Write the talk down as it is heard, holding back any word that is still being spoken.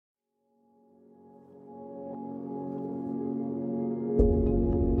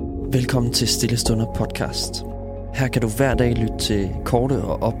Velkommen til Stillestunder podcast. Her kan du hver dag lytte til korte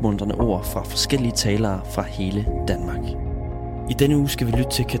og opmuntrende ord fra forskellige talere fra hele Danmark. I denne uge skal vi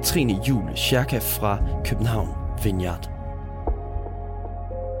lytte til Kathrine Jul Chercka fra København Vineyard.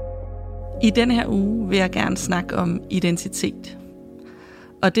 I denne her uge vil jeg gerne snakke om identitet.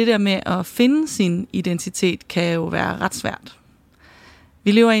 Og det der med at finde sin identitet kan jo være ret svært.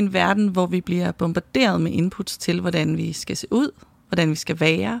 Vi lever i en verden, hvor vi bliver bombarderet med inputs til, hvordan vi skal se ud, hvordan vi skal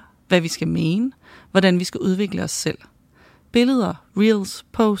være, hvad vi skal mene, hvordan vi skal udvikle os selv. Billeder, reels,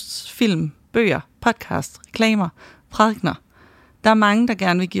 posts, film, bøger, podcast, reklamer, prædikener. Der er mange, der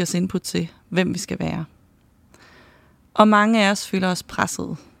gerne vil give os input til, hvem vi skal være. Og mange af os føler os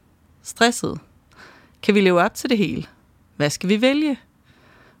presset, stresset. Kan vi leve op til det hele? Hvad skal vi vælge?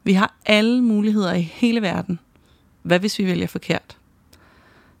 Vi har alle muligheder i hele verden. Hvad hvis vi vælger forkert?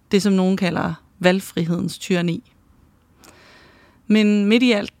 Det som nogen kalder valgfrihedens tyranni. Men midt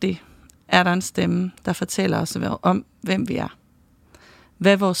i alt det er der en stemme, der fortæller os om, hvem vi er.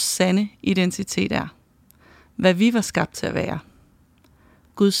 Hvad vores sande identitet er. Hvad vi var skabt til at være.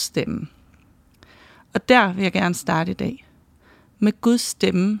 Guds stemme. Og der vil jeg gerne starte i dag. Med Guds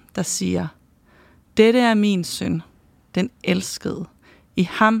stemme, der siger: dette er min søn, den elskede. I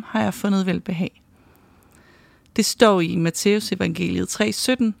ham har jeg fundet velbehag. Det står i Matteus evangeliet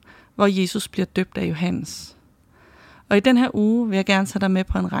 3:17, hvor Jesus bliver døbt af Johannes. Og i den her uge vil jeg gerne tage dig med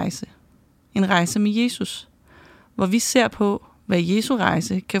på en rejse. En rejse med Jesus, hvor vi ser på, hvad Jesu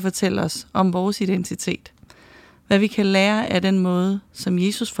rejse kan fortælle os om vores identitet. Hvad vi kan lære af den måde, som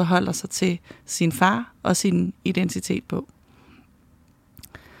Jesus forholder sig til sin far og sin identitet på.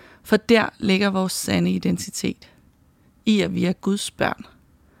 For der ligger vores sande identitet. I at vi er Guds børn.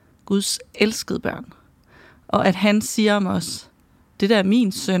 Guds elskede børn. Og at han siger om os: det der er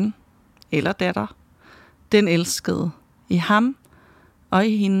min søn eller datter, den elskede. I ham og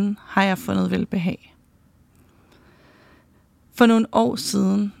i hende har jeg fundet velbehag. For nogle år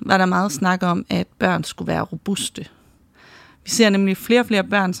siden var der meget snak om, at børn skulle være robuste. Vi ser nemlig flere og flere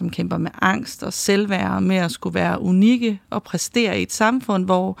børn, som kæmper med angst og selvværd med at skulle være unikke og præstere i et samfund,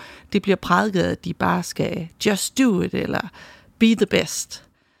 hvor det bliver prædiket, at de bare skal just do it eller be the best.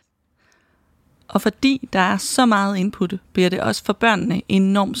 Og fordi der er så meget input, bliver det også for børnene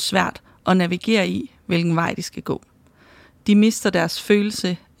enormt svært at navigere i, hvilken vej de skal gå. De mister deres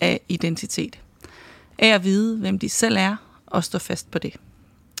følelse af identitet. Af at vide, hvem de selv er, og stå fast på det.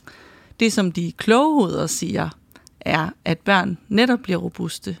 Det, som de kloge hoveder siger, er, at børn netop bliver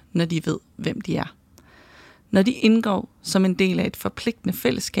robuste, når de ved, hvem de er. Når de indgår som en del af et forpligtende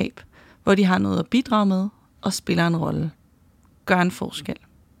fællesskab, hvor de har noget at bidrage med og spiller en rolle. Gør en forskel.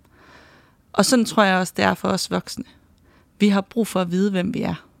 Og sådan tror jeg også, det er for os voksne. Vi har brug for at vide, hvem vi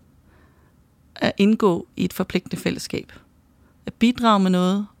er. At indgå i et forpligtende fællesskab. At bidrage med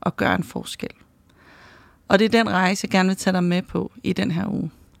noget og gøre en forskel. Og det er den rejse, jeg gerne vil tage dig med på i den her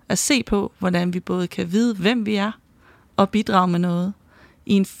uge. At se på, hvordan vi både kan vide, hvem vi er, og bidrage med noget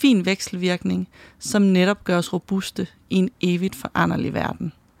i en fin vekselvirkning, som netop gør os robuste i en evigt foranderlig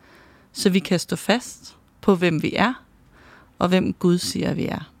verden. Så vi kan stå fast på, hvem vi er, og hvem Gud siger, vi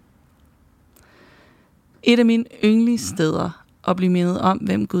er. Et af mine yndlige steder at blive mindet om,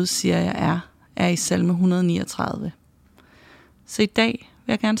 hvem Gud siger, jeg er i salme 139. Så i dag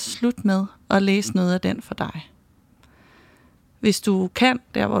vil jeg gerne slutte med at læse noget af den for dig. Hvis du kan,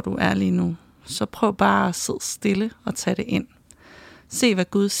 der hvor du er lige nu, så prøv bare at sidde stille og tage det ind. Se, hvad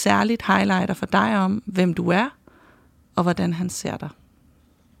Gud særligt highlighter for dig om, hvem du er, og hvordan han ser dig.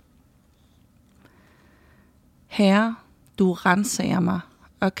 Herre, du ransager mig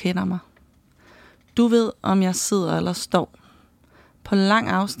og kender mig. Du ved, om jeg sidder eller står. På lang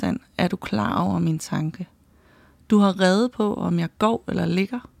afstand er du klar over min tanke. Du har rede på, om jeg går eller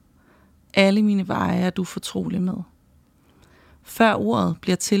ligger. Alle mine veje er du fortrolig med. Før ordet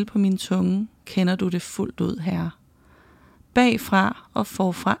bliver til på min tunge, kender du det fuldt ud, Herre. Bagfra og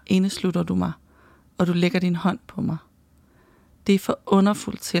forfra indeslutter du mig, og du lægger din hånd på mig. Det er for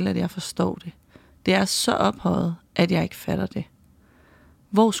underfuldt til, at jeg forstår det. Det er så ophøjet, at jeg ikke fatter det.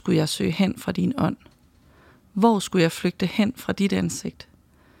 Hvor skulle jeg søge hen fra din ånd? Hvor skulle jeg flygte hen fra dit ansigt?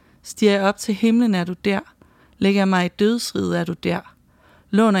 Stiger jeg op til himlen, er du der. Lægger jeg mig i dødsriget, er du der.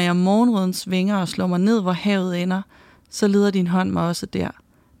 Låner jeg morgenrødens vinger og slår mig ned, hvor havet ender, så leder din hånd mig også der.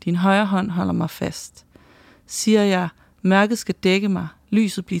 Din højre hånd holder mig fast. Siger jeg, mørket skal dække mig,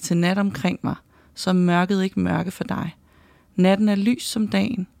 lyset bliver til nat omkring mig, så mørket ikke mørke for dig. Natten er lys som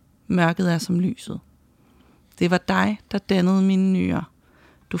dagen, mørket er som lyset. Det var dig, der dannede mine nyrer.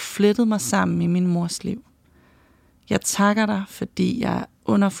 Du flettede mig sammen i min mors liv. Jeg takker dig, fordi jeg er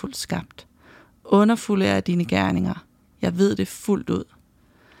underfuldt skabt. Underfuld af dine gerninger. Jeg ved det fuldt ud.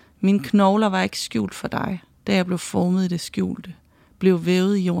 Mine knogler var ikke skjult for dig, da jeg blev formet i det skjulte, blev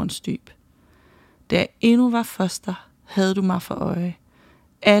vævet i jordens dyb. Da jeg endnu var foster, havde du mig for øje.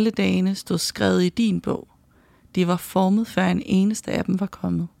 Alle dagene stod skrevet i din bog. De var formet, før en eneste af dem var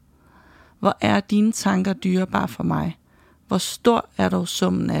kommet. Hvor er dine tanker dyrebare for mig? Hvor stor er dog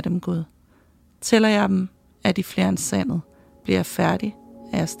summen af dem, Gud? Tæller jeg dem, er de flere end sandet. Bliver jeg færdig,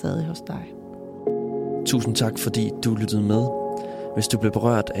 er jeg stadig hos dig. Tusind tak, fordi du lyttede med. Hvis du blev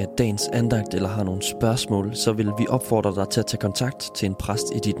berørt af dagens andagt eller har nogle spørgsmål, så vil vi opfordre dig til at tage kontakt til en præst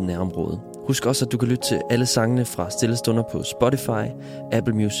i dit nærområde. Husk også, at du kan lytte til alle sangene fra Stille Stunder på Spotify,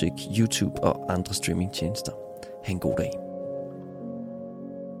 Apple Music, YouTube og andre streamingtjenester. Ha' en god dag.